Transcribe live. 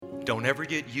Don't ever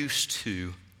get used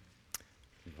to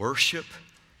worship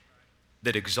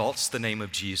that exalts the name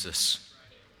of Jesus.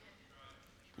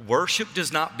 Worship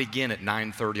does not begin at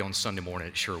 9:30 on Sunday morning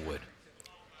at Sherwood.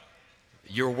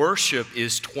 Your worship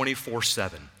is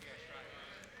 24/7.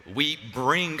 We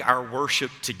bring our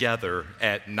worship together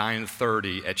at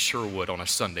 9:30 at Sherwood on a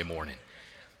Sunday morning.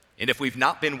 And if we've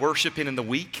not been worshiping in the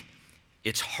week,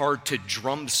 it's hard to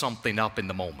drum something up in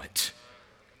the moment.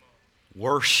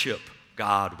 Worship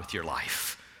God with your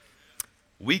life.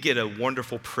 We get a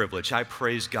wonderful privilege. I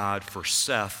praise God for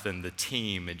Seth and the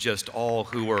team and just all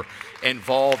who are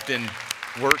involved in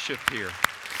worship here.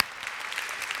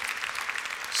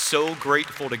 So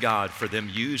grateful to God for them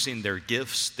using their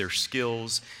gifts, their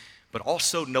skills, but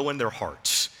also knowing their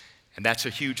hearts. And that's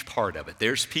a huge part of it.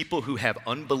 There's people who have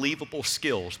unbelievable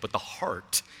skills, but the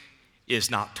heart is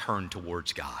not turned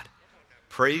towards God.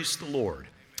 Praise the Lord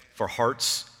for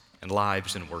hearts and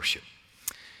lives in worship.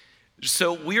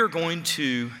 So we are going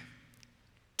to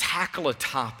tackle a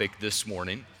topic this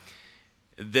morning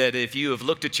that if you have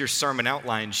looked at your sermon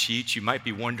outline sheet, you might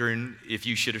be wondering if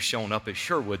you should have shown up at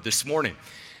Sherwood this morning.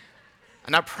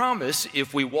 And I promise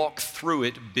if we walk through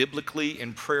it biblically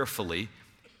and prayerfully,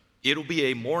 it'll be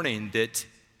a morning that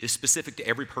is specific to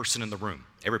every person in the room,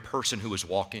 every person who is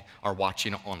walking or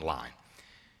watching online.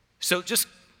 So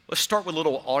let's start with a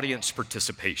little audience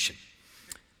participation.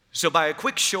 So by a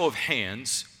quick show of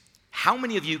hands, how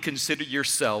many of you consider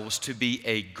yourselves to be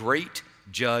a great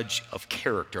judge of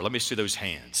character? Let me see those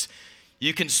hands.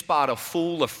 You can spot a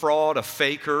fool, a fraud, a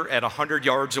faker at 100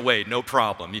 yards away, no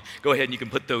problem. You go ahead and you can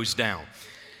put those down.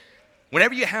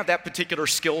 Whenever you have that particular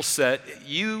skill set,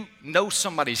 you know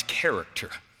somebody's character.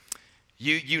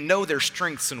 You know their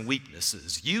strengths and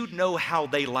weaknesses. You know how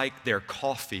they like their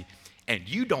coffee, and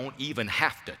you don't even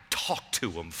have to talk to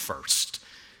them first.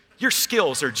 Your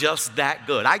skills are just that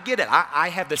good. I get it. I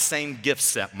have the same gift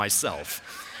set myself.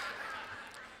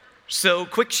 So,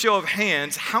 quick show of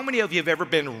hands, how many of you have ever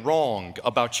been wrong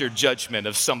about your judgment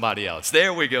of somebody else?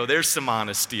 There we go. There's some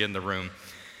honesty in the room.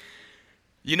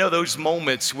 You know those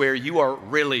moments where you are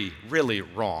really, really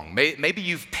wrong. Maybe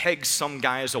you've pegged some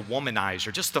guy as a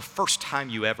womanizer just the first time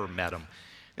you ever met him.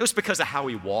 It was because of how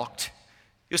he walked.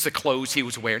 It was the clothes he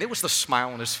was wearing. It was the smile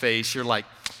on his face. You're like,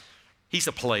 he's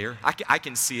a player. I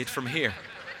can see it from here.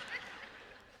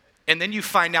 And then you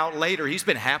find out later he's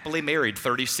been happily married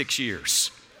 36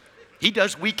 years. He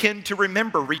does weekend to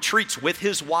remember retreats with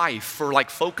his wife for like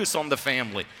focus on the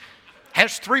family.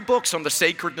 Has 3 books on the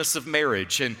sacredness of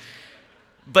marriage.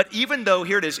 But even though,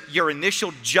 here it is, your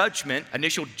initial judgment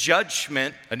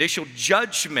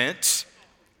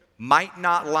might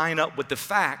not line up with the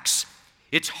facts,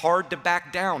 it's hard to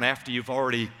back down after you've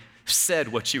already said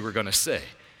what you were going to say.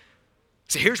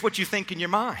 So here's what you think in your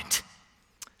mind.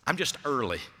 I'm just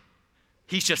early.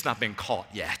 He's just not been caught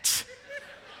yet.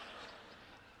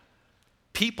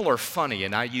 People are funny,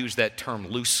 and I use that term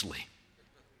loosely.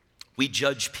 We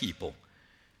judge people.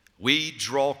 We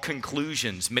draw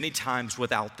conclusions many times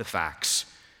without the facts.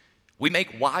 We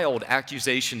make wild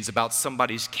accusations about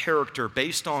somebody's character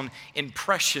based on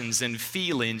impressions and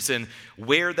feelings and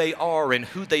where they are and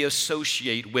who they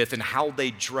associate with and how they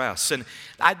dress. And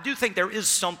I do think there is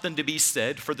something to be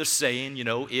said for the saying,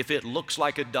 if it looks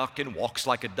like a duck and walks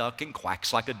like a duck and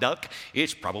quacks like a duck,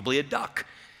 it's probably a duck.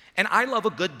 And I love a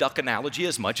good duck analogy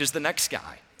as much as the next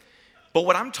guy. But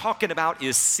what I'm talking about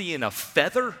is seeing a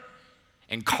feather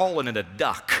and calling it a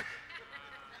duck.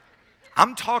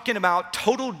 I'm talking about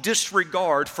total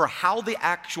disregard for how the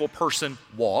actual person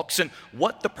walks and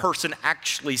what the person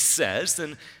actually says,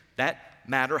 and that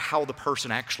matter how the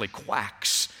person actually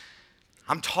quacks.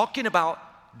 I'm talking about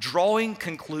drawing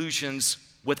conclusions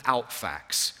without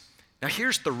facts. Now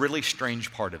here's the really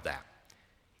strange part of that.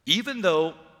 Even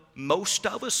though most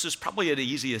of us is probably an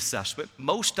easy assessment,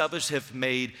 most of us have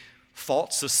made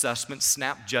false assessments,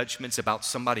 snap judgments about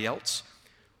somebody else,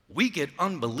 we get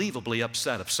unbelievably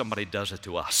upset if somebody does it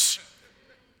to us.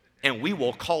 And we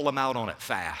will call them out on it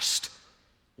fast.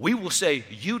 We will say,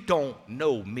 you don't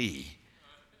know me.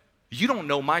 You don't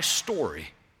know my story.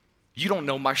 You don't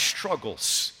know my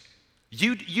struggles.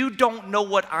 You don't know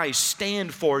what I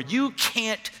stand for. You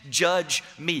can't judge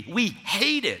me. We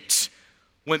hate it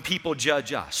when people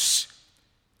judge us.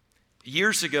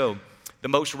 Years ago, the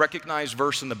most recognized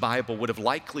verse in the Bible would have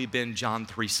likely been John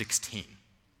 3:16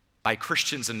 by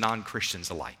Christians and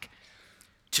non-Christians alike.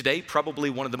 Today,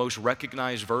 probably one of the most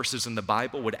recognized verses in the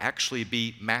Bible would actually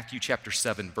be Matthew chapter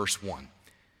 7, verse 1.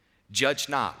 Judge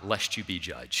not, lest you be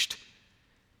judged.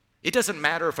 It doesn't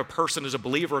matter if a person is a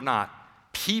believer or not.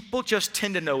 People just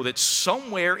tend to know that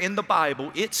somewhere in the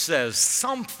Bible it says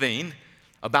something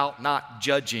about not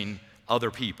judging other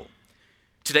people.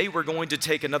 Today we're going to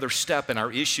take another step in our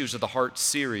Issues of the Heart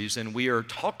series, and we are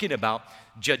talking about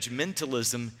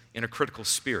judgmentalism in a critical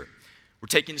spirit. We're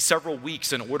taking several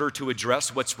weeks in order to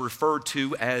address what's referred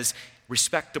to as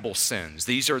respectable sins.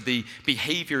 These are the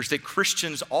behaviors that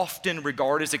Christians often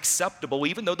regard as acceptable,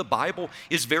 even though the Bible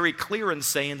is very clear in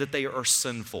saying that they are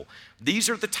sinful. These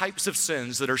are the types of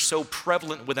sins that are so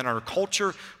prevalent within our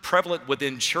culture, prevalent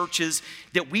within churches,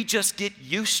 that we just get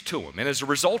used to them. And as a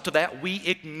result of that, we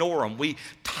ignore them, we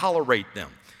tolerate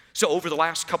them. So over the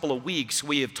last couple of weeks,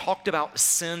 we have talked about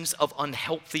sins of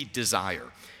unhealthy desire.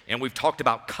 And we've talked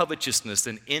about covetousness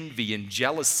and envy and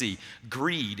jealousy,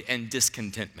 greed and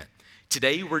discontentment.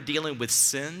 Today, we're dealing with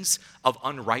sins of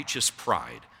unrighteous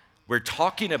pride. We're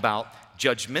talking about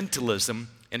judgmentalism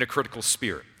in a critical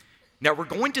spirit. Now, we're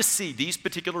going to see these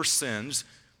particular sins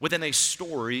within a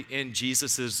story in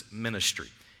Jesus' ministry.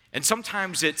 And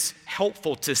sometimes it's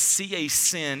helpful to see a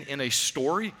sin in a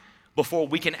story before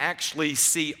we can actually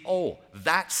see, oh,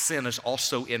 that sin is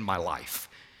also in my life.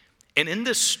 And in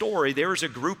this story, there is a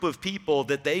group of people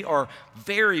that they are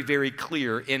very, very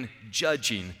clear in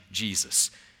judging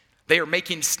Jesus. They are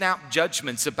making snap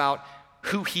judgments about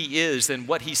who he is and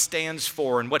what he stands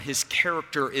for and what his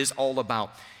character is all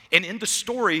about. And in the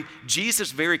story,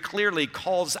 Jesus very clearly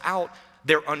calls out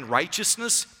their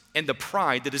unrighteousness and the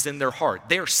pride that is in their heart.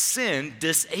 Their sin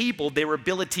disabled their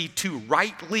ability to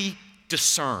rightly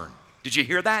discern. Did you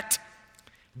hear that?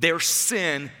 Their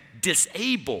sin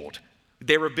disabled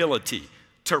their ability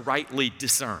to rightly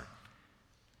discern.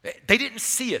 They didn't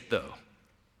see it though.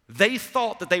 They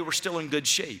thought that they were still in good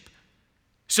shape.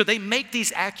 So they make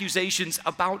these accusations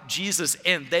about Jesus,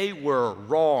 and they were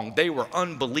wrong. They were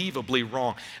unbelievably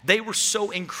wrong. They were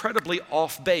so incredibly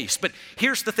off base. But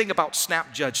here's the thing about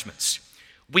snap judgments.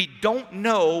 We don't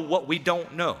know what we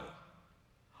don't know,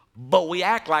 but we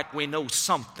act like we know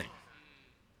something.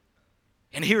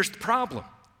 And here's the problem.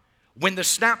 When the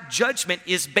snap judgment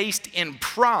is based in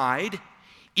pride,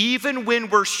 even when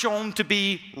we're shown to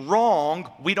be wrong,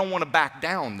 we don't want to back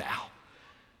down now.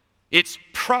 It's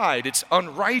pride, it's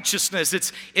unrighteousness,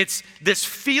 it's this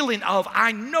feeling of,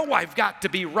 I know I've got to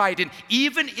be right, and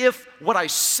even if what I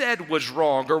said was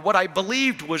wrong or what I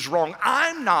believed was wrong,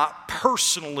 I'm not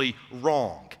personally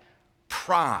wrong.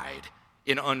 Pride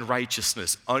in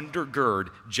unrighteousness undergird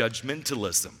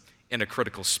judgmentalism in a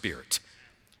critical spirit.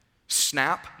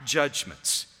 Snap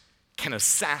judgments can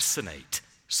assassinate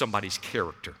somebody's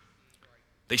character.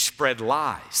 They spread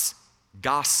lies,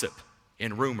 gossip,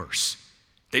 and rumors.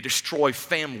 They destroy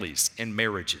families and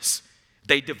marriages.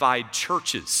 They divide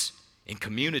churches and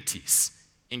communities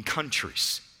and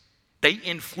countries. They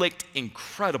inflict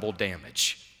incredible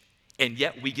damage. And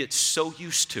yet we get so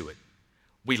used to it,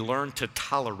 we learn to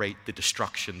tolerate the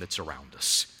destruction that's around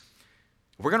us.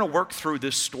 We're going to work through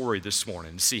this story this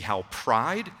morning and see how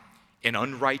pride and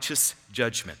unrighteous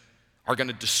judgment are going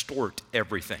to distort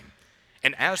everything.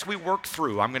 And as we work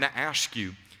through, I'm going to ask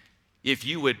you if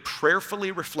you would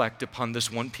prayerfully reflect upon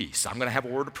this one piece. I'm going to have a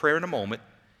word of prayer in a moment.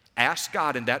 Ask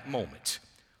God in that moment,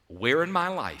 where in my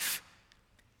life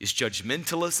is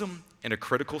judgmentalism in a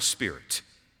critical spirit,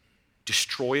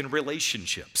 destroying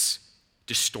relationships,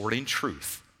 distorting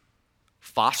truth,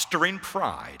 fostering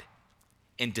pride,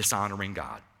 and dishonoring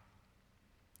God?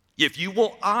 If you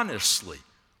will honestly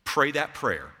pray that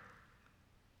prayer,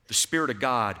 the Spirit of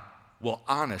God will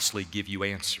honestly give you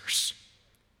answers.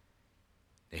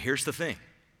 Now, here's the thing.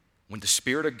 When the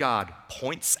Spirit of God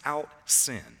points out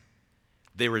sin,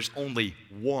 there is only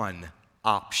one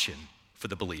option for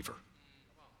the believer.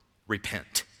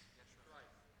 Repent.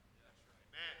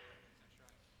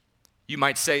 You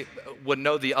might say, well,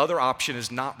 no, the other option is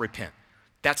not repent.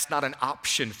 That's not an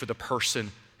option for the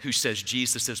person who says,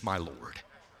 Jesus is my Lord.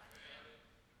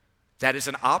 That is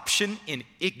an option in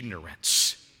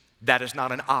ignorance. That is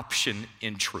not an option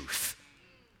in truth.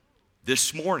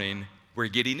 This morning, we're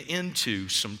getting into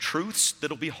some truths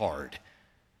that'll be hard,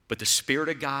 but the Spirit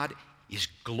of God is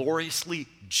gloriously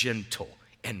gentle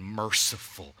and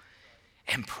merciful.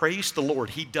 And praise the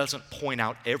Lord, He doesn't point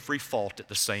out every fault at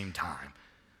the same time.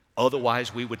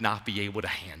 Otherwise, we would not be able to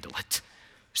handle it.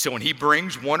 So when He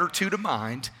brings one or two to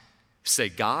mind, say,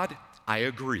 God, I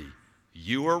agree.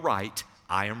 You are right,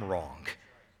 I am wrong.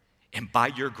 And by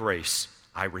your grace,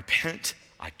 I repent,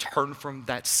 I turn from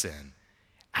that sin,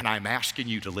 and I'm asking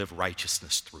you to live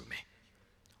righteousness through me.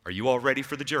 Are you all ready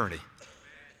for the journey?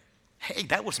 Hey,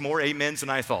 that was more amens than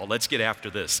I thought. Let's get after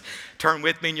this. Turn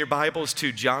with me in your Bibles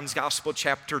to John's Gospel,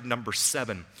 chapter number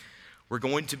 7. We're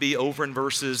going to be over in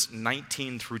verses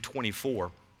 19 through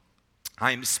 24.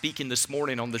 I am speaking this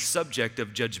morning on the subject of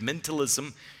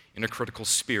judgmentalism in a critical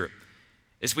spirit.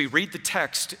 As we read the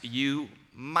text, you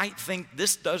might think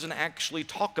this doesn't actually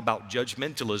talk about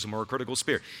judgmentalism or a critical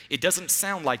spirit. It doesn't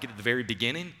sound like it at the very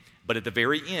beginning, but at the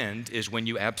very end is when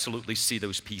you absolutely see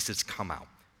those pieces come out.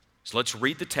 So let's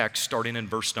read the text starting in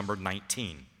verse number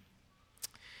 19.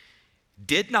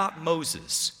 Did not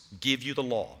Moses give you the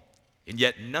law, and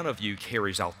yet none of you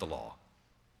carries out the law?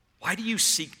 Why do you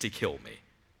seek to kill me?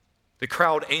 The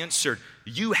crowd answered,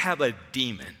 you have a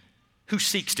demon who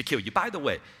seeks to kill you. By the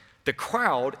way, the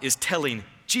crowd is telling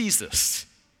Jesus,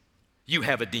 you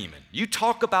have a demon. You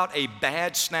talk about a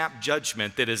bad snap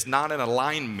judgment that is not in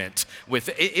alignment with,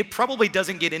 it probably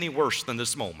doesn't get any worse than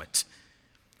this moment.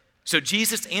 So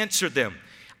Jesus answered them,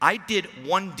 I did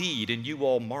one deed and you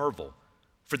all marvel.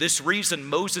 For this reason,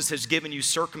 Moses has given you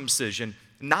circumcision,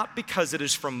 not because it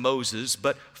is from Moses,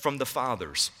 but from the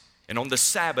fathers. And on the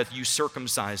Sabbath, you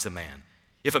circumcise the man.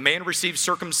 If a man receives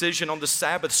circumcision on the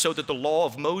Sabbath so that the law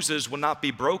of Moses will not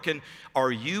be broken,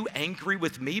 are you angry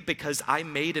with me because I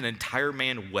made an entire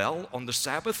man well on the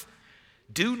Sabbath?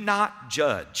 Do not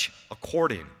judge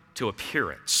according to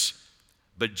appearance,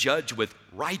 but judge with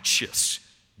righteous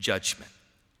judgment.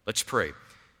 Let's pray.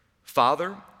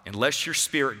 Father, unless your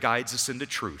Spirit guides us into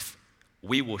truth,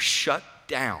 we will shut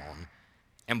down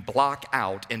and block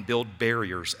out and build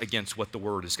barriers against what the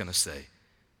Word is going to say.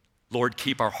 Lord,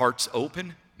 keep our hearts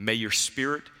open. May your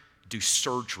Spirit do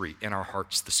surgery in our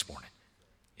hearts this morning.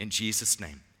 In Jesus'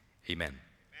 name, amen.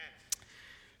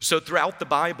 So throughout the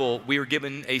Bible, we are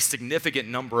given a significant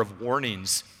number of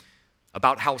warnings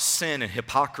about how sin and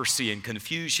hypocrisy and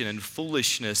confusion and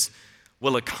foolishness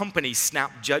will accompany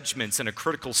snap judgments in a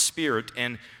critical spirit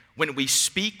and when we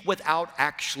speak without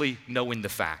actually knowing the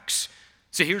facts.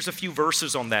 So here's a few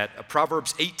verses on that.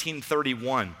 Proverbs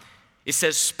 18:31. It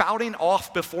says, spouting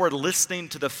off before listening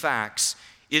to the facts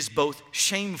is both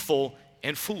shameful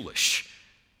and foolish.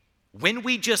 When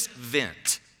we just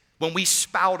vent, when we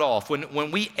spout off,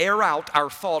 when we air out our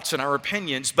thoughts and our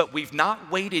opinions, but we've not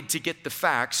waited to get the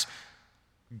facts,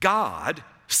 God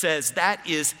says that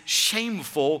is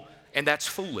shameful and that's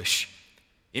foolish.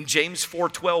 In James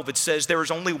 4:12, it says, there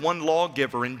is only one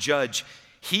lawgiver and judge,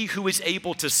 he who is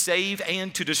able to save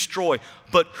and to destroy.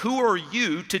 But who are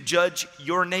you to judge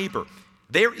your neighbor?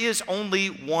 There is only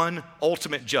one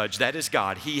ultimate judge, that is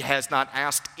God. He has not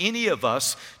asked any of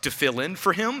us to fill in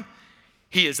for him.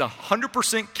 He is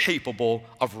 100% capable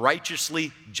of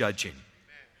righteously judging.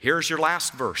 Here's your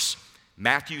last verse,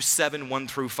 Matthew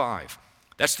 7:1-5.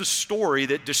 That's the story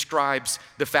that describes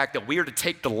the fact that we are to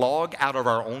take the log out of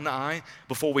our own eye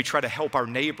before we try to help our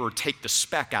neighbor take the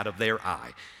speck out of their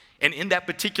eye. And in that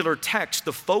particular text,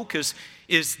 the focus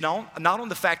is not on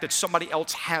the fact that somebody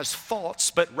else has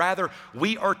faults, but rather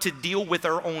we are to deal with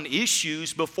our own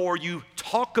issues before you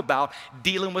talk about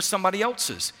dealing with somebody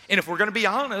else's. And if we're going to be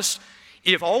honest,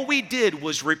 if all we did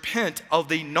was repent of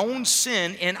the known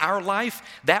sin in our life,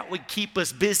 that would keep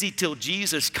us busy till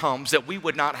Jesus comes, that we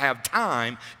would not have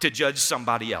time to judge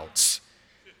somebody else.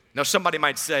 Now somebody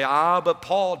might say, but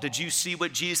Paul, did you see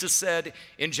what Jesus said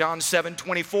in John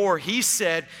 7:24? He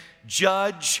said,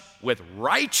 judge with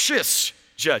righteous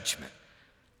judgment.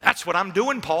 That's what I'm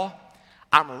doing, Paul.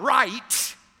 I'm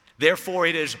right, therefore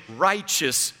it is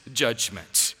righteous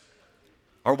judgment.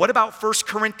 Or what about 1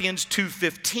 Corinthians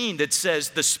 2:15 that says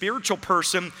the spiritual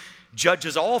person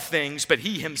judges all things, but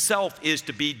he himself is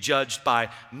to be judged by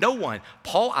no one.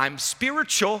 Paul, I'm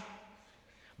spiritual.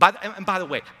 And by the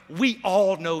way, we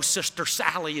all know Sister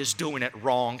Sally is doing it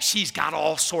wrong. She's got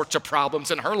all sorts of problems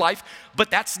in her life,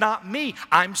 but that's not me.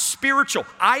 I'm spiritual.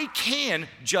 I can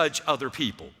judge other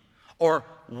people. Or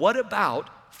what about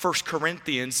 1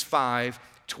 Corinthians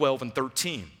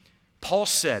 5:12-13? Paul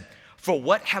said, for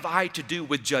what have I to do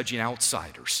with judging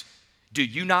outsiders? Do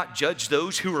you not judge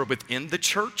those who are within the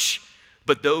church?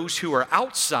 But those who are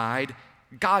outside,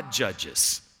 God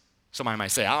judges. Somebody might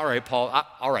say, all right, Paul,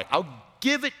 I'll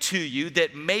give it to you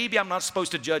that maybe I'm not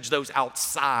supposed to judge those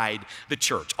outside the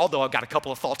church, although I've got a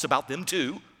couple of thoughts about them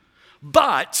too.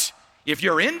 But if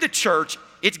you're in the church,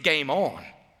 it's game on.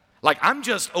 Like I'm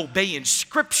just obeying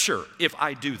Scripture if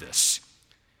I do this.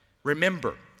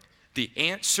 Remember, the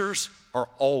answers are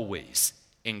always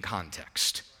in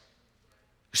context.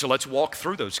 So let's walk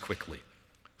through those quickly.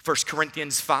 1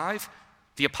 Corinthians 5,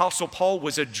 the Apostle Paul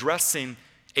was addressing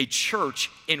a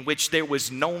church in which there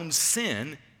was known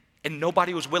sin and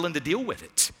nobody was willing to deal with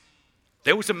it.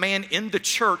 There was a man in the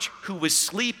church who was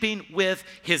sleeping with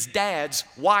his dad's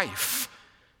wife,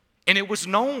 and it was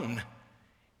known.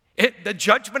 The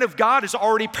judgment of God is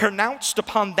already pronounced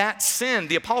upon that sin.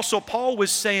 The Apostle Paul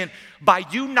was saying, by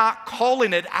you not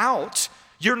calling it out,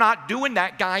 You're not doing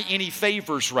that guy any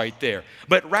favors right there,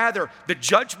 but rather the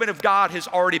judgment of God has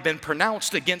already been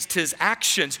pronounced against his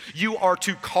actions. You are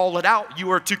to call it out. You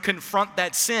are to confront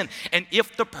that sin. And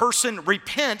if the person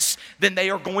repents, then they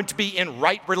are going to be in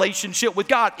right relationship with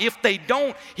God. If they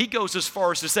don't, he goes as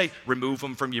far as to say, remove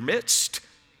them from your midst.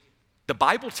 The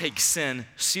Bible takes sin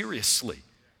seriously.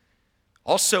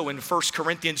 Also in 1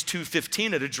 Corinthians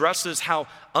 2:15, it addresses how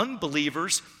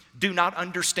unbelievers do not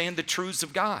understand the truths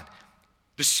of God.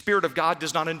 The Spirit of God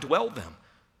does not indwell them.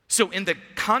 So in the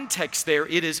context there,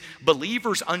 it is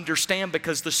believers understand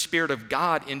because the Spirit of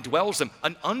God indwells them.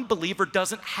 An unbeliever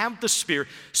doesn't have the Spirit,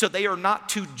 so they are not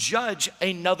to judge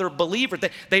another believer.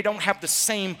 They don't have the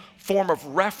same form of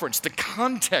reference, the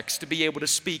context to be able to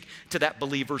speak to that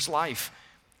believer's life.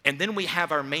 And then we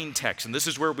have our main text, and this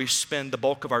is where we spend the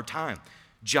bulk of our time.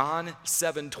 John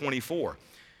 7:24.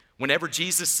 Whenever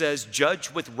Jesus says, judge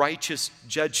with righteous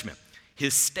judgment,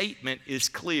 his statement is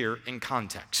clear in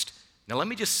context. Now let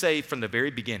me just say from the very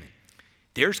beginning,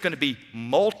 there's going to be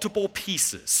multiple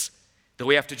pieces that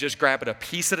we have to just grab it a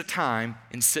piece at a time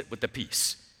and sit with the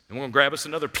piece. And we're going to grab us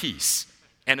another piece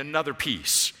and another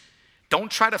piece.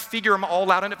 Don't try to figure them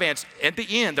all out in advance. At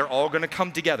the end, they're all going to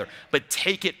come together. But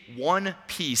take it one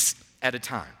piece at a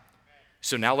time.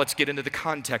 So now let's get into the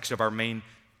context of our main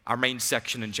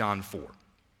section in John 4,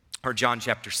 or John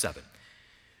chapter 7.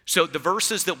 So the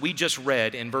verses that we just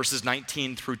read in verses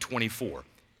 19 through 24,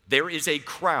 there is a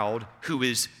crowd who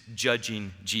is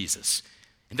judging Jesus.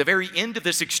 In the very end of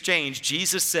this exchange,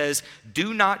 Jesus says,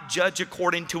 do not judge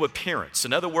according to appearance.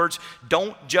 In other words,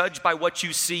 don't judge by what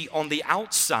you see on the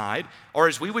outside, or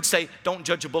as we would say, don't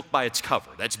judge a book by its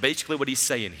cover. That's basically what he's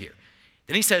saying here.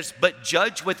 Then he says, but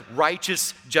judge with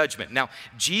righteous judgment. Now,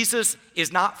 Jesus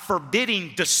is not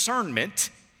forbidding discernment.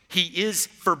 He is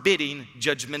forbidding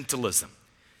judgmentalism.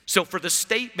 So for the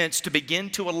statements to begin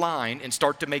to align and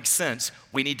start to make sense,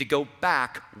 we need to go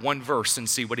back one verse and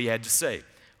see what he had to say.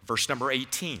 Verse number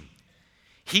 18.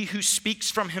 He who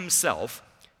speaks from himself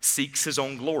seeks his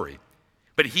own glory,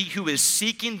 but he who is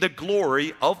seeking the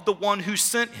glory of the one who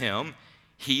sent him,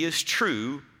 he is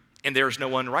true, and there is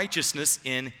no unrighteousness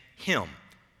in him.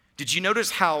 Did you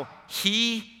notice how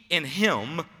he and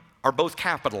him are both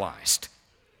capitalized?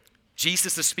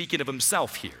 Jesus is speaking of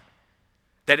himself here.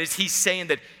 That is, he's saying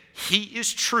that he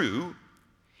is true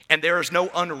and there is no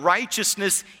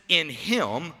unrighteousness in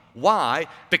him. Why?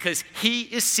 Because he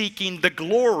is seeking the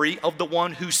glory of the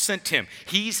one who sent him.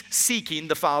 He's seeking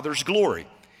the Father's glory.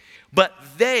 But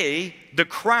they, the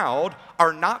crowd,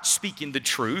 are not speaking the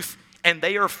truth, and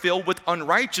they are filled with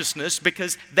unrighteousness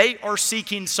because they are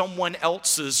seeking someone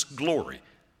else's glory.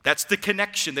 That's the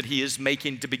connection that he is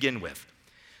making to begin with.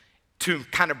 To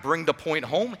kind of bring the point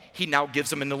home, he now gives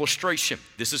them an illustration.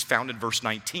 This is found in verse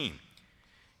 19.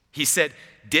 He said,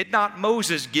 did not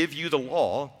Moses give you the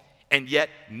law, and yet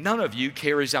none of you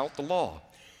carries out the law?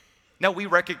 Now, we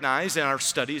recognize in our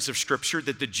studies of Scripture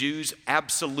that the Jews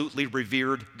absolutely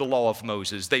revered the law of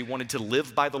Moses. They wanted to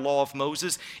live by the law of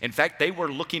Moses. In fact, they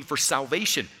were looking for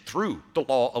salvation through the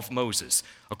law of Moses.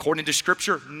 According to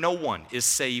Scripture, no one is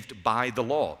saved by the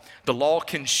law. The law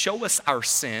can show us our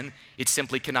sin. It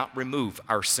simply cannot remove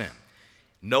our sin.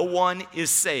 No one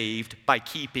is saved by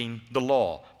keeping the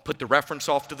law. Put the reference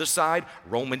off to the side.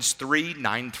 Romans 3,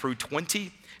 9 through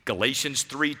 20. Galatians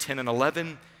 3, 10 and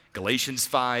 11. Galatians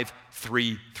 5,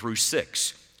 3 through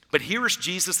 6. But here's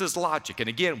Jesus' logic. And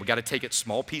again, we got to take it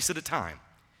small piece at a time.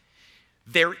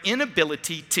 Their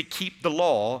inability to keep the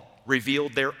law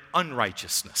revealed their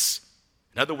unrighteousness.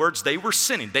 In other words, they were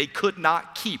sinning. They could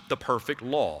not keep the perfect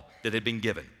law that had been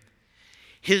given.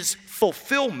 His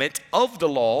fulfillment of the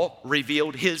law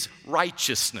revealed his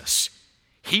righteousness.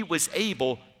 He was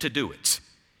able to do it.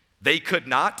 They could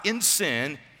not in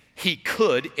sin. He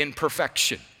could in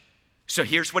perfection. So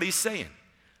here's what he's saying.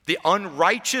 The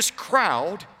unrighteous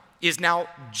crowd is now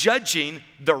judging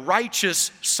the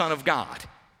righteous Son of God.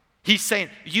 He's saying,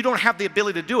 you don't have the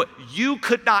ability to do it. You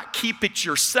could not keep it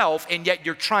yourself, and yet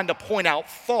you're trying to point out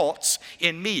faults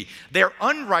in me. Their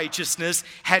unrighteousness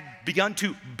had begun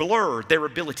to blur their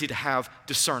ability to have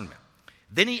discernment.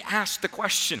 Then he asked the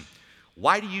question,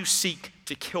 why do you seek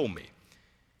to kill me?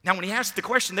 Now, when he asked the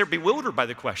question, they're bewildered by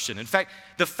the question. In fact,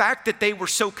 the fact that they were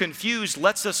so confused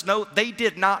lets us know they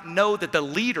did not know that the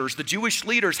leaders, the Jewish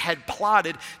leaders, had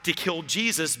plotted to kill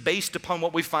Jesus based upon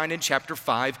what we find in chapter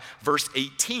 5, verse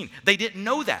 18. They didn't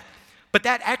know that. But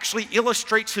that actually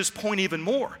illustrates his point even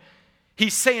more.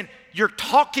 He's saying, you're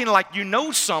talking like you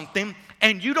know something,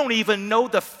 and you don't even know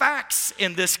the facts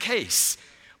in this case.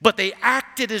 But they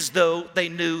acted as though they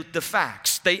knew the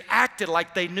facts. They acted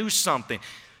like they knew something.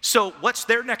 So what's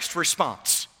their next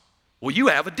response? Well, you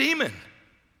have a demon.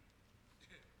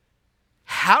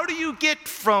 how do you get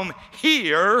from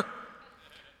here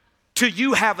to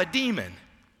you have a demon?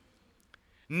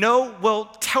 No, well,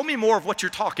 tell me more of what you're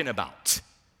talking about.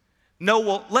 No,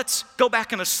 well, let's go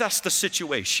back and assess the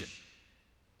situation.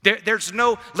 There's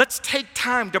no, let's take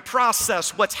time to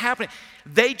process what's happening.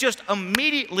 They just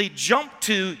immediately jump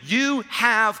to, you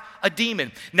have a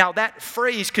demon. Now that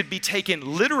phrase could be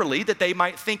taken literally, that they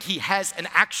might think he has an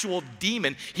actual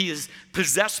demon. He is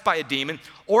possessed by a demon.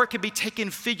 Or it could be taken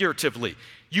figuratively.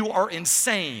 You are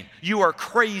insane. You are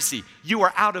crazy. You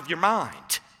are out of your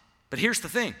mind. But here's the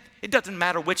thing. It doesn't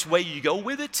matter which way you go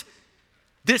with it.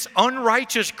 This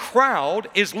unrighteous crowd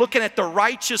is looking at the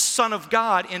righteous Son of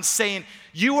God and saying,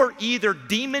 you are either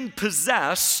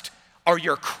demon-possessed or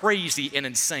you're crazy and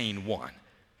insane one.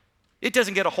 It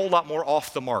doesn't get a whole lot more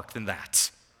off the mark than that.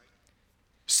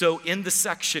 So in the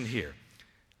section here,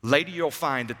 later you'll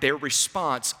find that their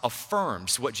response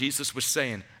affirms what Jesus was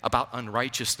saying about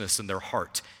unrighteousness in their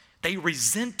heart. They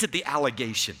resented the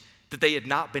allegation that they had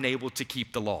not been able to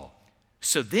keep the law.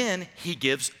 So then he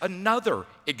gives another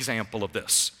example of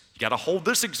this. You got to hold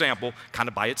this example kind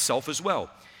of by itself as well.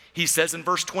 He says in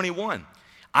verse 21,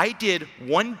 I did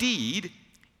one deed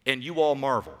and you all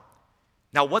marvel.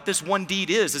 Now what this one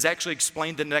deed is actually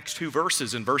explained in the next two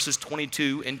verses, in verses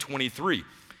 22 and 23.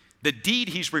 The deed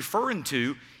he's referring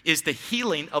to is the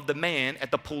healing of the man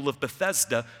at the pool of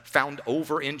Bethesda found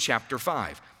over in chapter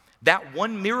 5. That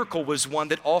one miracle was one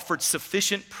that offered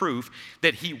sufficient proof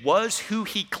that he was who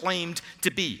he claimed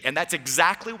to be. And that's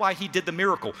exactly why he did the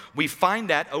miracle. We find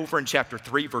that over in chapter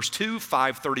 3, verse 2,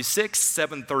 5:36,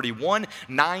 7:31,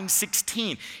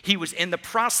 9:16. He was in the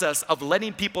process of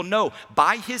letting people know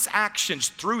by his actions,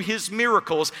 through his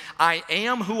miracles, I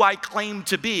am who I claim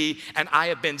to be, and I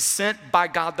have been sent by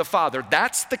God the Father.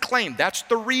 That's the claim. That's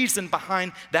the reason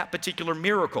behind that particular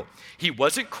miracle. He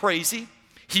wasn't crazy.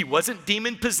 He wasn't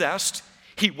demon-possessed.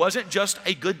 He wasn't just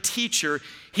a good teacher.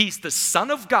 He's the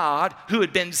Son of God who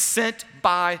had been sent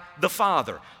by the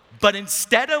Father. But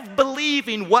instead of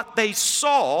believing what they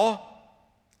saw,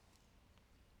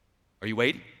 are you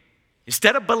waiting?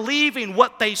 Instead of believing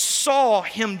what they saw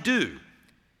him do,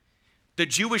 the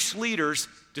Jewish leaders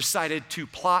decided to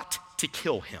plot to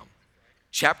kill him.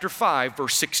 Chapter 5,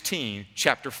 verse 16,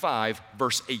 chapter 5,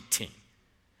 verse 18.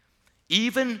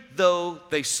 Even though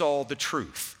they saw the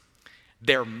truth,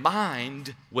 their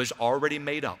mind was already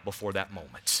made up before that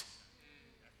moment.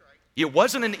 It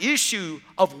wasn't an issue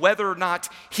of whether or not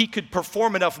he could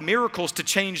perform enough miracles to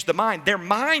change the mind. Their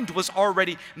mind was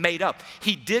already made up.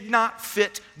 He did not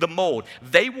fit the mold.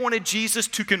 They wanted Jesus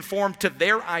to conform to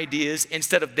their ideas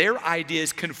instead of their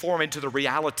ideas conforming to the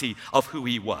reality of who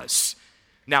he was.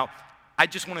 Now, I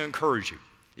just want to encourage you.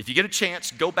 If you get a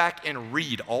chance, go back and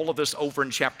read all of this over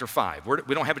in chapter 5.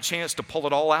 We don't have a chance to pull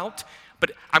it all out,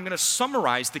 but I'm going to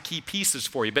summarize the key pieces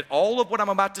for you. But all of what I'm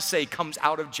about to say comes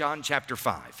out of John chapter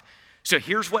 5. So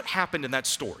here's what happened in that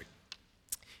story.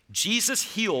 Jesus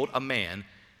healed a man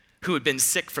who had been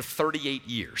sick for 38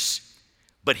 years,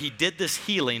 but he did this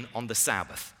healing on the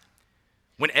Sabbath.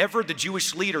 Whenever the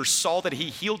Jewish leaders saw that he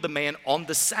healed the man on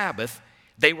the Sabbath,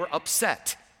 they were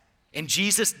upset. And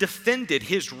Jesus defended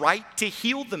his right to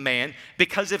heal the man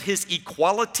because of his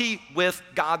equality with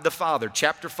God the Father.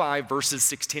 Chapter 5, verses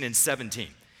 16 and 17.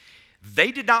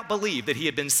 They did not believe that he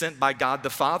had been sent by God the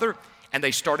Father, and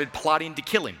they started plotting to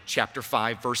kill him. Chapter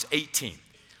 5, verse 18.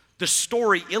 The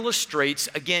story illustrates,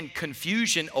 again,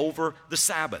 confusion over the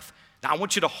Sabbath. Now, I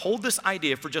want you to hold this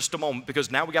idea for just a moment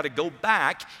because now we got to go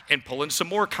back and pull in some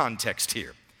more context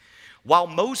here. While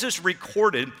Moses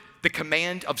recorded the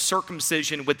command of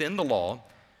circumcision within the law,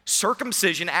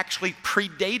 circumcision actually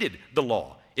predated the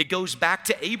law. It goes back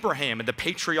to Abraham in the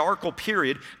patriarchal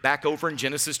period back over in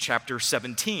Genesis chapter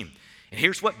 17. And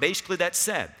here's what basically that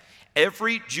said.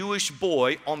 Every Jewish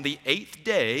boy on the 8th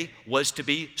day was to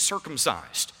be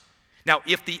circumcised. Now,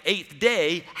 if the 8th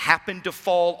day happened to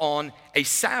fall on a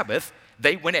Sabbath,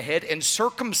 they went ahead and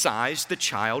circumcised the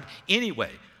child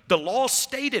anyway. The law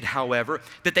stated, however,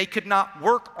 that they could not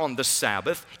work on the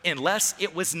Sabbath unless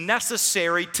it was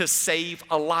necessary to save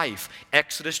a life.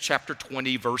 Exodus chapter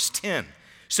 20, verse 10.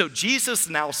 So Jesus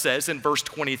now says in verse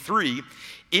 23,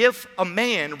 if a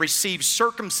man receives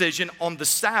circumcision on the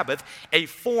Sabbath, a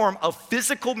form of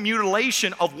physical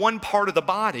mutilation of one part of the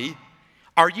body,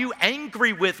 are you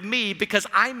angry with me because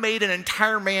I made an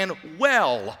entire man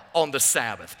well on the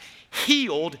Sabbath,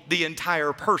 healed the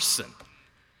entire person?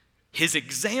 His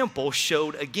example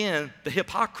showed, again, the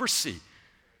hypocrisy.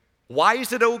 Why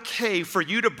is it okay for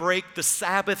you to break the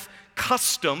Sabbath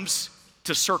customs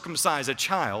to circumcise a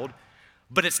child,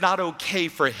 but it's not okay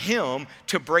for him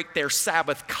to break their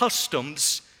Sabbath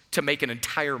customs to make an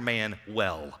entire man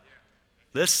well?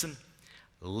 Listen,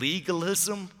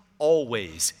 legalism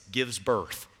always gives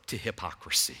birth to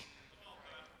hypocrisy.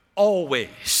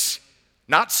 Always.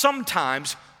 Not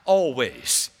sometimes,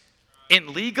 always.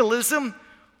 In legalism,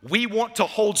 we want to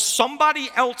hold somebody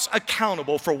else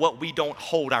accountable for what we don't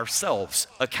hold ourselves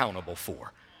accountable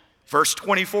for. Verse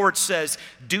 24, it says,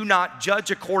 do not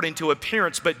judge according to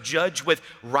appearance, but judge with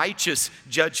righteous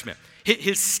judgment.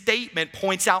 His statement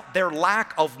points out their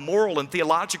lack of moral and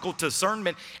theological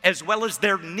discernment, as well as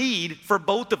their need for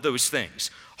both of those things.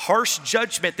 Harsh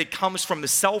judgment that comes from the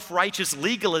self-righteous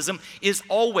legalism is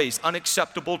always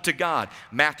unacceptable to God.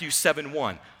 Matthew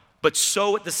 7:1. But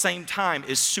so at the same time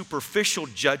is superficial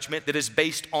judgment that is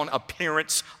based on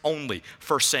appearance only.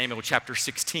 1 Samuel chapter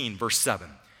 16, verse 7.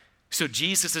 So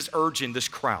Jesus is urging this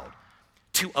crowd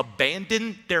to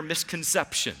abandon their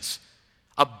misconceptions,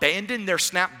 abandon their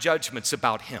snap judgments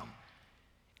about him,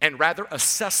 and rather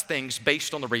assess things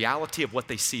based on the reality of what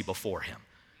they see before him.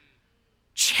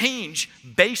 Change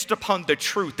based upon the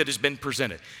truth that has been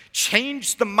presented.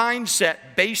 Change the mindset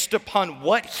based upon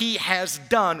what he has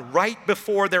done right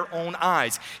before their own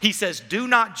eyes. He says, do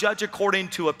not judge according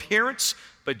to appearance,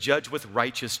 but judge with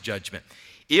righteous judgment.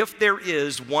 If there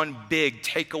is one big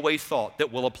takeaway thought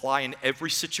that will apply in every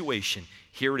situation,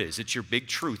 here it is. It's your big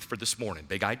truth for this morning,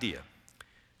 big idea.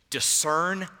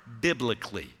 Discern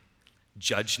biblically,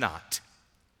 judge not.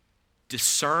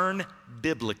 Discern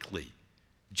biblically,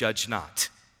 judge not.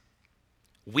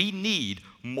 We need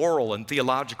moral and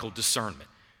theological discernment.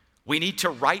 We need to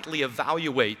rightly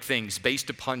evaluate things based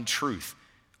upon truth.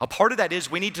 A part of that is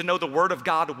we need to know the Word of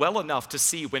God well enough to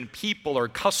see when people or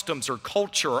customs or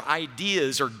culture or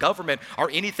ideas or government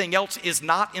or anything else is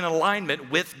not in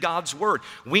alignment with God's Word.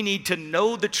 We need to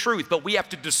know the truth, but we have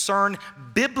to discern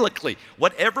biblically.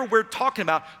 Whatever we're talking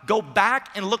about, go back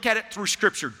and look at it through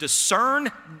Scripture. Discern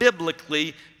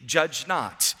biblically, judge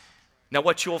not. Now,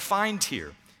 what you'll find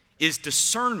here is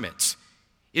discernment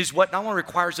is what not only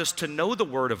requires us to know the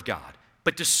Word of God,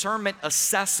 but discernment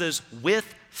assesses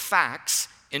with facts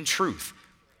and truth.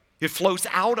 It flows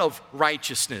out of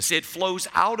righteousness. It flows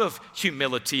out of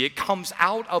humility. It comes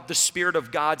out of the Spirit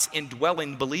of God's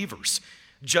indwelling believers.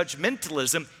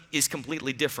 Judgmentalism is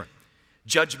completely different.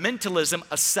 Judgmentalism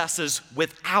assesses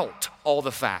without all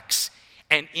the facts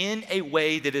and in a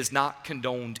way that is not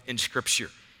condoned in Scripture.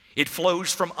 It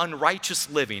flows from unrighteous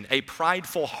living, a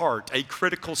prideful heart, a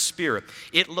critical spirit.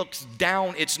 It looks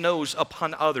down its nose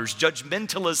upon others.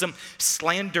 Judgmentalism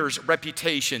slanders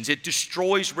reputations. It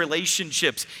destroys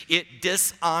relationships. It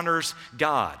dishonors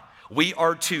God. We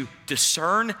are to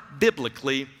discern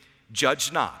biblically,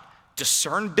 judge not.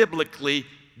 Discern biblically,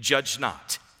 judge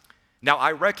not. Now,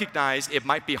 I recognize it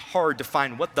might be hard to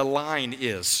find what the line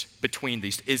is between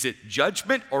these. Is it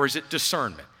judgment or is it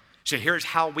discernment? So here's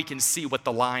how we can see what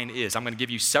the line is. I'm going to give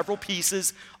you several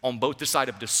pieces on both the side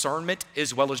of discernment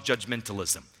as well as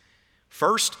judgmentalism.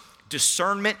 First,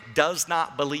 discernment does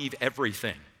not believe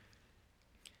everything.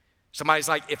 Somebody's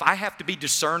like, if I have to be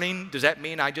discerning, does that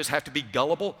mean I just have to be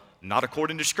gullible? Not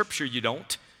according to Scripture, you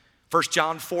don't. 1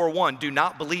 John 4:1, do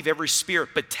not believe every spirit,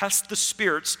 but test the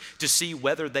spirits to see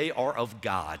whether they are of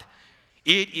God.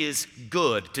 It is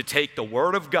good to take the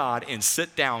Word of God and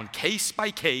sit down case by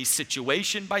case,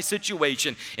 situation by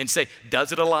situation, and say,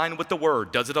 does it align with the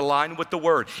Word? Does it align with the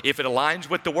Word? If it aligns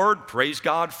with the Word, praise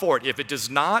God for it. If it does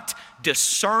not,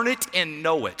 discern it and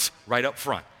know it right up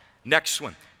front. Next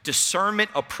one,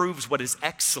 discernment approves what is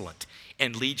excellent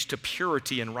and leads to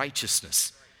purity and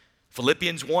righteousness.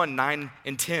 Philippians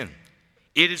 1:9-10.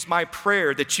 It is my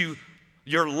prayer that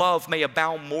your love may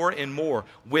abound more and more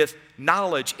with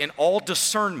knowledge and all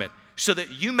discernment, so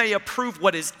that you may approve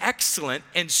what is excellent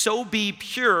and so be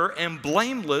pure and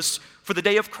blameless for the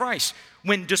day of Christ.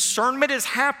 When discernment is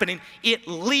happening, it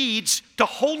leads to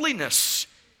holiness.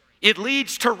 It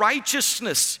leads to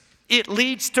righteousness. It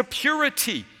leads to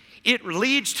purity. It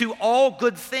leads to all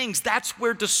good things. That's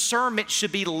where discernment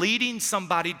should be leading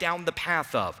somebody down the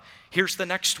path of. Here's the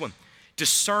next one.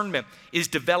 Discernment is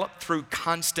developed through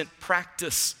constant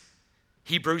practice.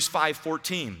 Hebrews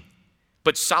 5:14.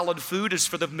 But solid food is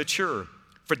for the mature,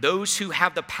 for those who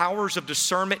have the powers of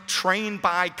discernment trained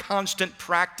by constant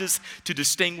practice to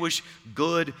distinguish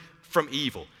good from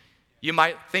evil. You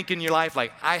might think in your life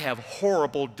like, I have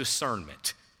horrible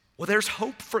discernment. Well, there's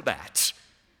hope for that.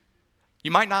 You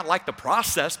might not like the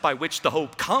process by which the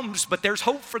hope comes, but there's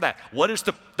hope for that. What is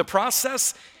the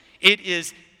process? It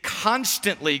is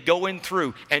constantly going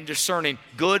through and discerning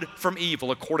good from evil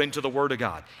according to the Word of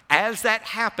God. As that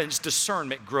happens,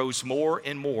 discernment grows more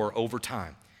and more over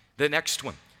time. The next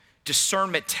one,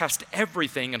 discernment tests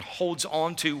everything and holds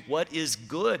on to what is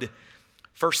good.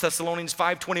 1 Thessalonians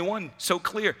 5:21, so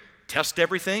clear. test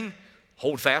everything,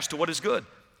 hold fast to what is good.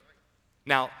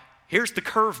 Now, here's the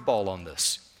curveball on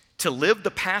this. To live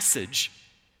the passage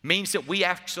means that we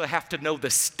actually have to know the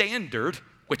standard,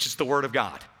 which is the Word of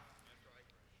God.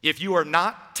 If you are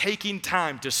not taking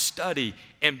time to study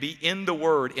and be in the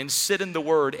Word and sit in the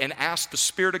Word and ask the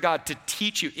Spirit of God to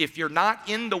teach you, if you're not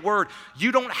in the Word,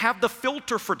 you don't have the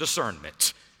filter for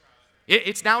discernment.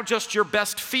 It's now just your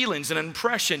best feelings and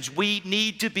impressions. We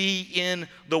need to be in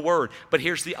the Word. But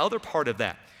here's the other part of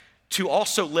that. To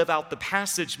also live out the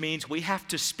passage means we have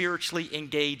to spiritually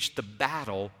engage the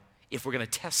battle if we're going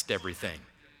to test everything.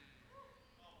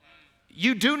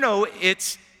 You do know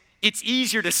it's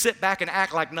easier to sit back and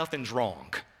act like nothing's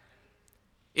wrong.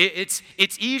 It's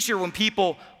easier when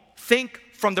people think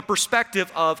from the perspective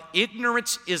of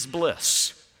ignorance is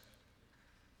bliss.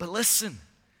 But listen,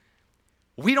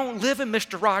 we don't live in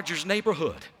Mr. Rogers'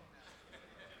 neighborhood.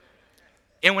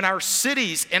 And when our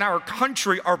cities and our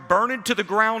country are burning to the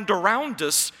ground around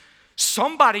us,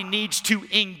 somebody needs to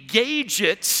engage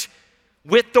it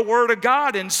with the Word of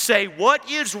God and say, what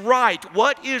is right,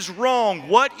 what is wrong,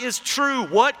 what is true,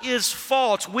 what is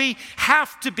false. We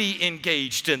have to be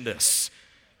engaged in this.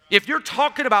 If you're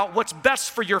talking about what's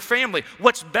best for your family,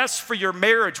 what's best for your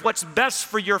marriage, what's best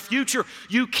for your future,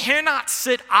 you cannot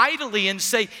sit idly and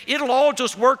say, it'll all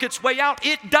just work its way out.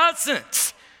 It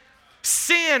doesn't.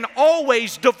 Sin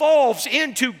always devolves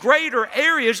into greater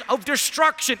areas of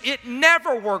destruction. It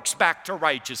never works back to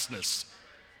righteousness.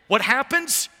 What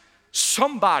happens?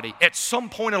 Somebody at some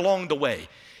point along the way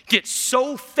gets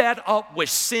so fed up with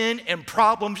sin and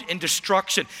problems and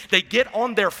destruction, they get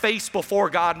on their face before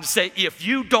God and say, if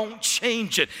you don't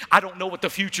change it, I don't know what the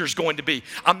future is going to be.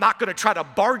 I'm not going to try to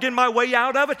bargain my way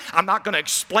out of it. I'm not going to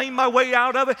explain my way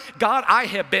out of it. God, I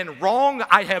have been wrong.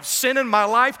 I have sin in my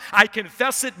life. I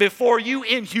confess it before you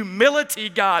in humility,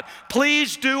 God.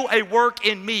 Please do a work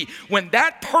in me. When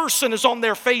that person is on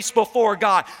their face before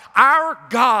God, our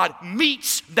God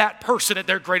meets that person at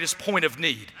their greatest point of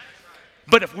need.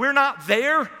 But if we're not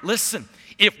there, listen,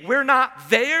 if we're not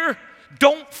there,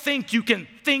 don't think you can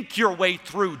think your way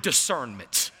through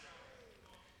discernment.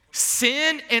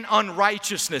 Sin and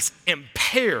unrighteousness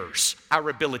impairs our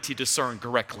ability to discern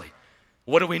correctly.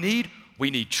 What do we need?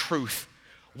 We need truth.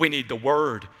 We need the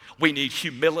Word. We need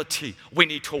humility. We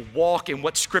need to walk in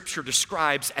what Scripture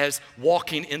describes as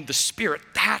walking in the Spirit.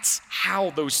 That's how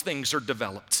those things are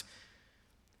developed.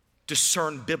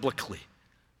 Discern biblically.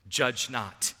 Judge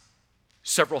not.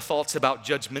 Several thoughts about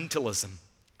judgmentalism.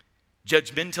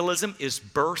 Judgmentalism is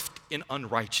birthed in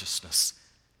unrighteousness.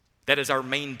 That is our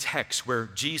main text where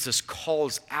Jesus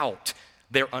calls out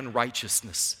their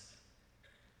unrighteousness.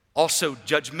 Also,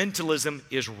 judgmentalism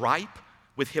is ripe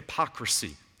with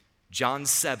hypocrisy. John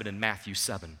 7 and Matthew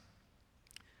 7.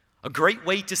 A great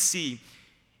way to see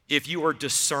if you are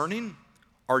discerning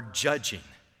or judging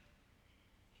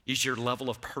is your level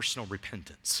of personal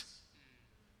repentance.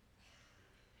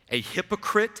 A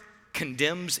hypocrite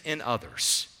condemns in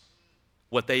others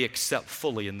what they accept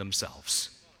fully in themselves.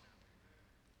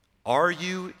 Are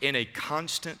you in a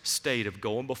constant state of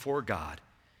going before God,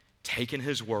 taking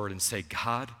His Word and say,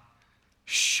 God,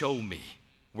 show me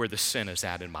where the sin is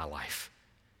at in my life?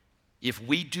 If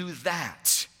we do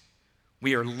that,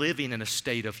 we are living in a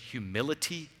state of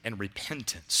humility and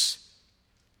repentance.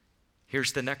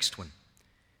 Here's the next one.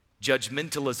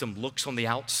 Judgmentalism looks on the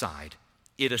outside.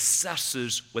 It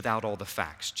assesses without all the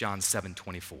facts. John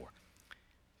 7:24.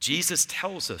 Jesus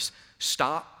tells us,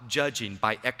 stop judging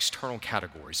by external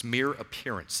categories, mere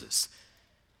appearances.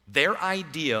 Their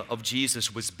idea of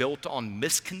Jesus was built on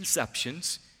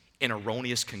misconceptions and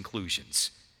erroneous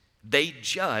conclusions. They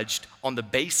judged on the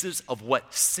basis of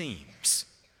what seems,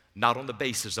 not on the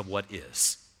basis of what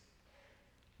is.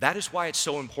 That is why it's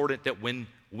so important that when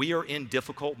we are in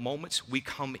difficult moments, we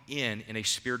come in a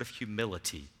spirit of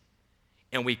humility.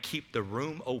 And we keep the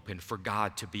room open for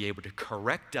God to be able to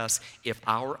correct us if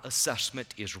our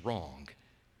assessment is wrong.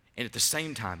 And at the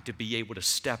same time, to be able to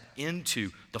step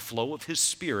into the flow of His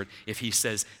Spirit if He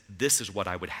says, this is what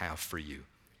I would have for you.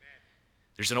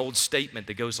 There's an old statement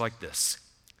that goes like this.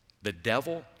 The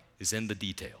devil is in the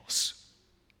details.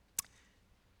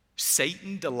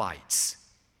 Satan delights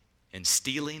in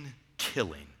stealing,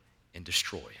 killing, and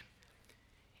destroying.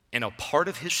 And a part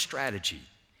of his strategy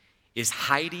is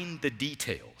hiding the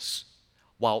details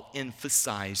while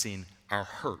emphasizing our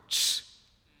hurts.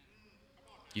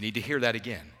 You need to hear that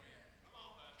again.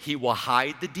 He will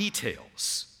hide the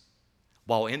details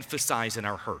while emphasizing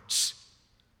our hurts.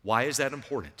 Why is that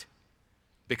important?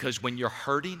 Because when you're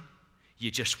hurting, you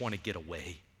just want to get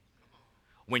away.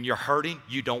 When you're hurting,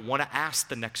 you don't want to ask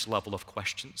the next level of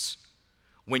questions.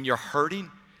 When you're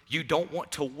hurting, You don't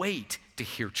want to wait to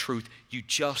hear truth. You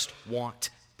just want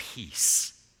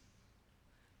peace.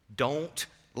 Don't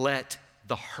let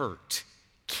the hurt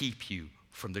keep you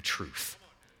from the truth.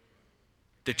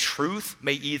 The truth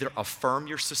may either affirm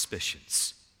your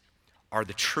suspicions or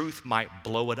the truth might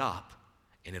blow it up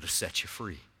and it'll set you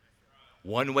free.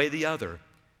 One way or the other,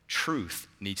 truth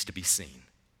needs to be seen.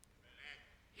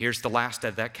 Here's the last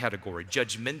of that category.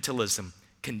 Judgmentalism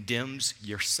condemns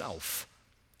yourself.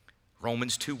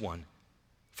 Romans 2:1,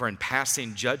 for in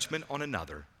passing judgment on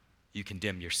another, you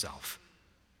condemn yourself.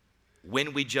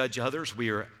 When we judge others, we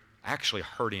are actually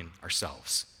hurting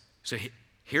ourselves. So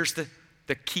here's the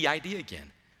key idea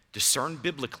again. Discern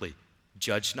biblically,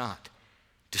 judge not.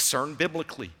 Discern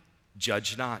biblically,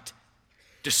 judge not.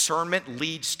 Discernment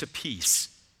leads to peace.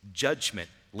 Judgment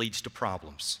leads to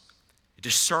problems.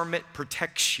 Discernment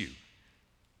protects you.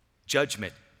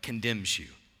 Judgment condemns you.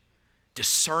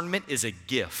 Discernment is a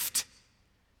gift.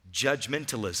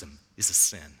 Judgmentalism is a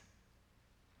sin.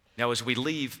 Now, as we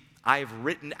leave, I have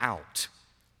written out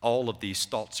all of these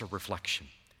thoughts of reflection.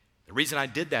 The reason I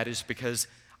did that is because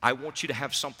I want you to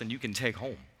have something you can take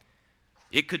home.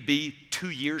 It could be 2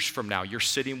 years from now, you're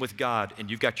sitting with God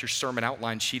and you've got your sermon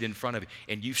outline sheet in front of you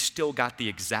and you've still got the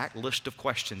exact list of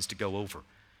questions to go over.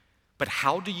 But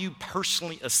how do you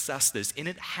personally assess this? And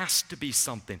it has to be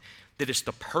something that is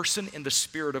the person and the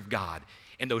Spirit of God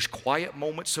in those quiet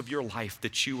moments of your life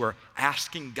that you are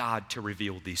asking God to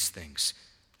reveal these things.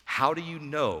 How do you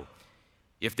know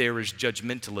if there is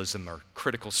judgmentalism or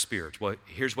critical spirit? Well,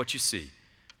 here's what you see.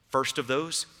 First of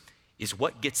those is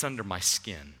what gets under my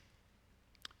skin.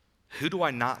 Who do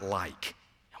I not like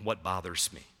and what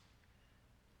bothers me?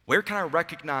 Where can I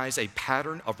recognize a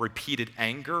pattern of repeated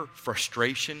anger,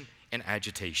 frustration, and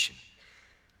agitation?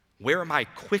 Where am I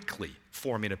quickly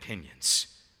forming opinions?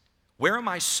 Where am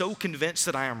I so convinced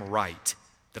that I am right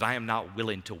that I am not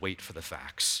willing to wait for the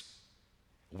facts?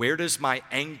 Where does my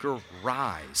anger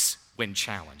rise when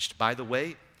challenged? By the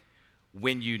way,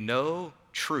 when you know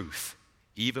truth,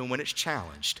 even when it's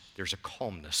challenged, there's a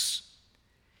calmness.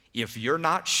 If you're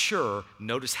not sure,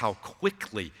 notice how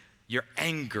quickly your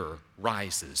anger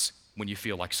rises when you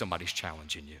feel like somebody's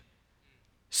challenging you.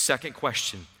 Second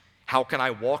question, how can I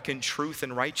walk in truth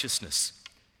and righteousness?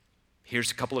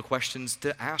 Here's a couple of questions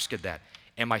to ask at that.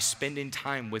 Am I spending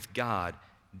time with God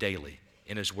daily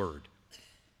in His Word?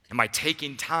 Am I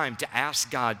taking time to ask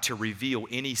God to reveal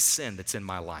any sin that's in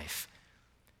my life?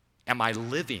 Am I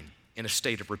living in a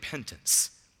state of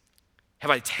repentance?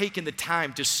 Have I taken the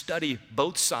time to study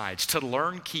both sides, to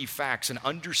learn key facts and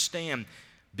understand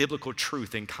biblical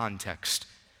truth in context?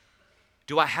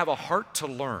 Do I have a heart to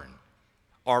learn,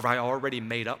 or have I already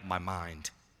made up my mind?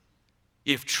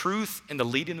 If truth and the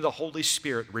leading of the Holy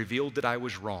Spirit revealed that I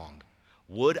was wrong,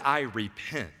 would I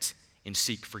repent and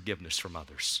seek forgiveness from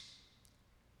others?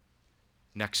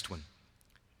 Next one,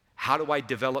 how do I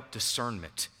develop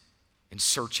discernment and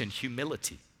search in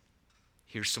humility?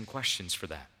 Here's some questions for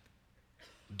that.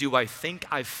 Do I think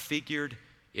I've figured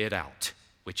it out,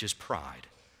 which is pride?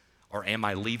 Or am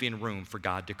I leaving room for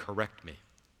God to correct me?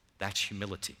 That's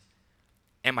humility.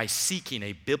 Am I seeking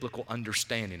a biblical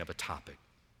understanding of a topic?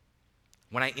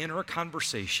 When I enter a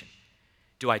conversation,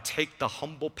 do I take the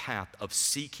humble path of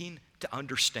seeking to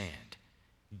understand,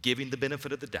 giving the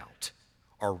benefit of the doubt,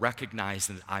 or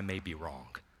recognizing that I may be wrong?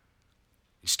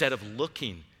 Instead of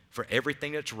looking for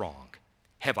everything that's wrong,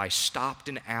 have I stopped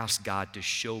and asked God to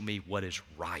show me what is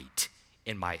right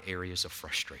in my areas of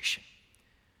frustration?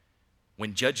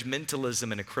 When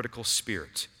judgmentalism and a critical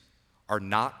spirit are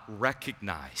not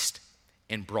recognized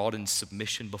and brought in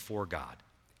submission before God,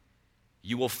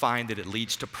 you will find that it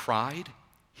leads to pride,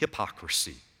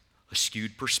 hypocrisy, a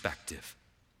skewed perspective,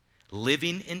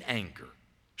 living in anger,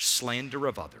 slander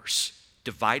of others,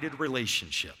 divided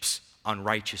relationships,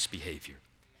 unrighteous behavior.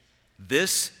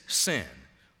 This sin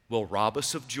will rob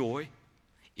us of joy.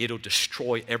 It'll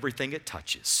destroy everything it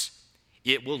touches.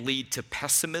 It will lead to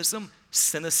pessimism,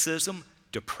 cynicism,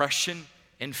 depression,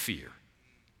 and fear.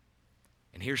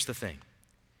 And here's the thing.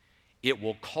 It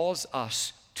will cause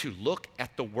us to look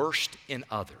at the worst in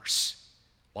others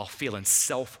while feeling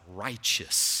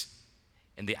self-righteous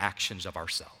in the actions of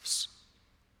ourselves.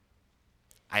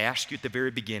 I asked you at the very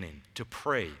beginning to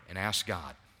pray and ask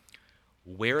God,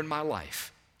 where in my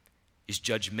life is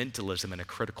judgmentalism and a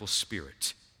critical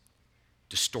spirit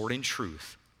distorting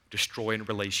truth, destroying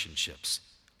relationships,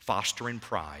 fostering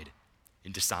pride,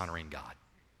 and dishonoring God?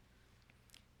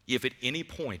 If at any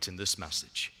point in this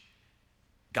message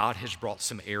God has brought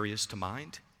some areas to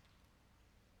mind,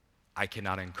 I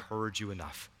cannot encourage you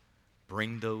enough.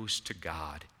 Bring those to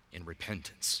God in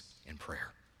repentance and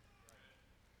prayer.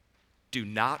 Do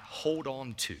not hold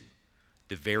on to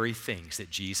the very things that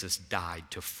Jesus died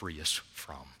to free us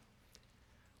from.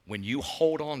 When you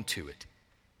hold on to it,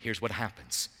 here's what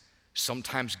happens.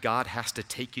 Sometimes God has to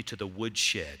take you to the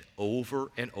woodshed over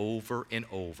and over and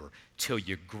over till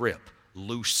your grip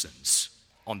loosens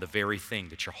on the very thing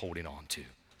that you're holding on to.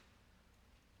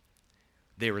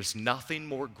 There is nothing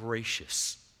more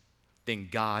gracious than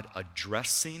God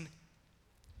addressing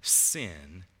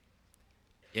sin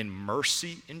in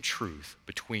mercy and truth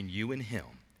between you and Him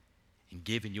and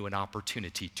giving you an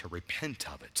opportunity to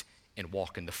repent of it and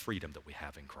walk in the freedom that we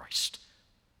have in Christ.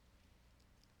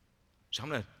 So I'm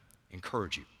going to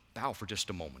encourage you, bow for just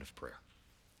a moment of prayer.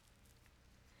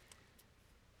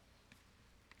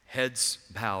 Heads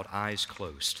bowed, eyes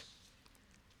closed.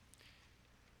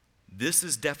 This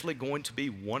is definitely going to be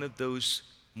one of those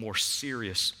more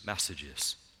serious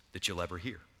messages that you'll ever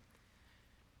hear.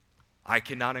 I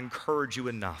cannot encourage you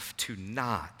enough to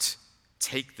not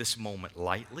take this moment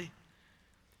lightly.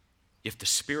 If the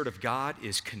Spirit of God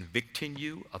is convicting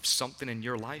you of something in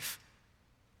your life,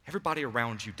 everybody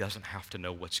around you doesn't have to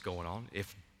know what's going on.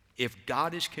 If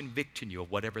God is convicting you of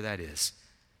whatever that is,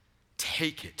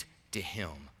 take it to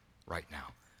Him right now.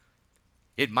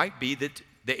 It might be that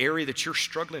the area that you're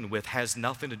struggling with has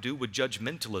nothing to do with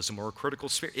judgmentalism or a critical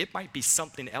spirit. It might be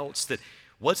something else that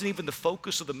wasn't even the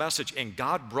focus of the message, and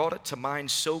God brought it to mind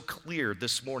so clear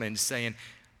this morning saying,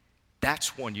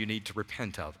 that's one you need to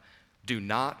repent of. Do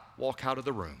not walk out of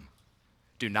the room.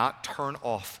 Do not turn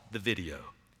off the video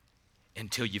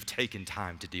until you've taken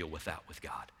time to deal with that with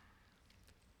God.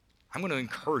 I'm going to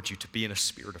encourage you to be in a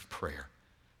spirit of prayer.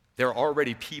 There are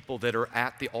already people that are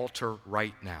at the altar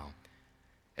right now.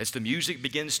 As the music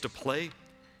begins to play,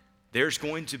 there's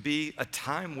going to be a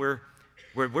time where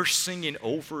we're singing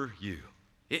over you.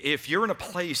 If you're in a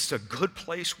place, a good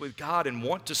place with God and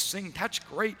want to sing, that's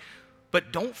great.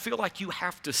 But don't feel like you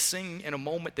have to sing in a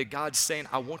moment that God's saying,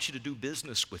 I want you to do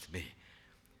business with me.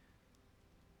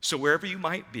 So wherever you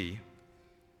might be,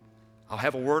 I'll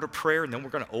have a word of prayer and then we're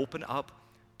going to open up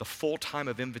the full time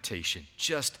of invitation.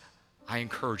 I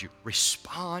encourage you,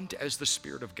 respond as the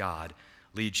Spirit of God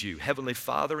leads you. Heavenly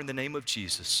Father, in the name of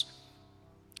Jesus,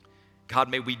 God,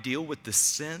 may we deal with the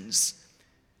sins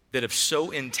that have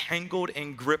so entangled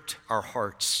and gripped our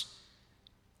hearts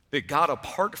that, God,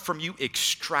 apart from you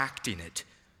extracting it,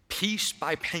 piece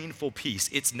by painful piece,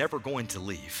 it's never going to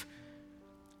leave.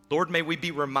 Lord, may we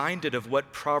be reminded of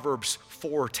what Proverbs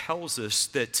 4 tells us,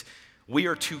 that we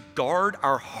are to guard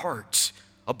our hearts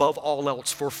above all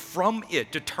else, for from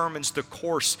it determines the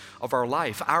course of our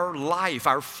life.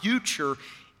 Our future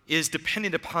is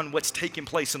dependent upon what's taking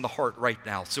place in the heart right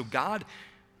now. So God,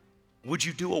 would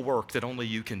you do a work that only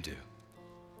you can do?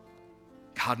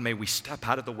 God, may we step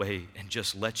out of the way and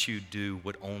just let you do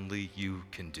what only you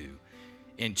can do.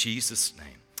 In Jesus'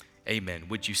 name, amen.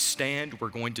 Would you stand? We're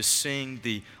going to sing.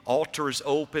 The altar is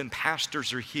open.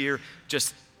 Pastors are here.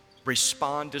 Just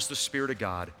respond as the Spirit of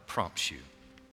God prompts you.